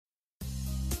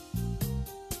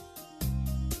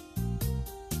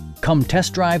Come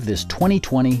test drive this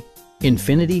 2020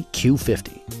 INFINITI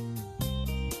Q50.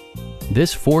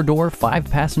 This four-door,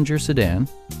 five-passenger sedan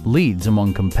leads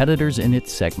among competitors in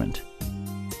its segment.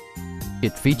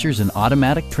 It features an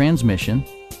automatic transmission,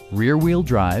 rear-wheel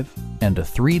drive, and a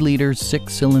 3-liter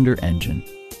six-cylinder engine.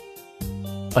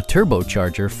 A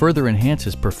turbocharger further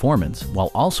enhances performance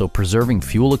while also preserving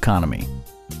fuel economy.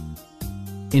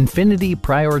 INFINITI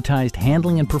prioritized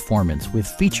handling and performance with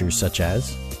features such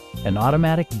as an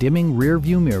automatic dimming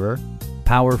rear-view mirror,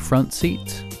 power front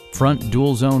seats, front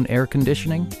dual-zone air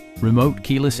conditioning, remote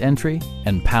keyless entry,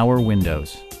 and power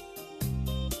windows.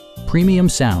 Premium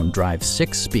sound drives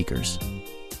 6 speakers,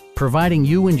 providing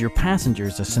you and your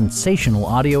passengers a sensational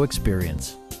audio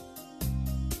experience.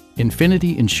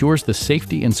 INFINITI ensures the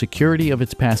safety and security of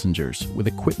its passengers with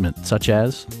equipment such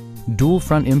as dual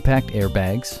front impact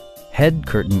airbags, head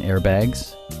curtain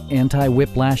airbags,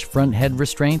 anti-whiplash front head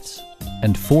restraints,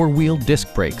 and 4-wheel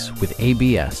disc brakes with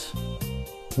ABS.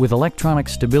 With electronic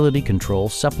stability control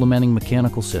supplementing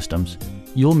mechanical systems,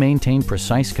 you'll maintain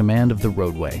precise command of the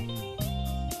roadway.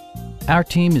 Our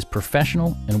team is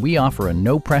professional and we offer a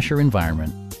no-pressure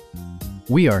environment.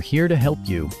 We are here to help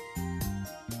you.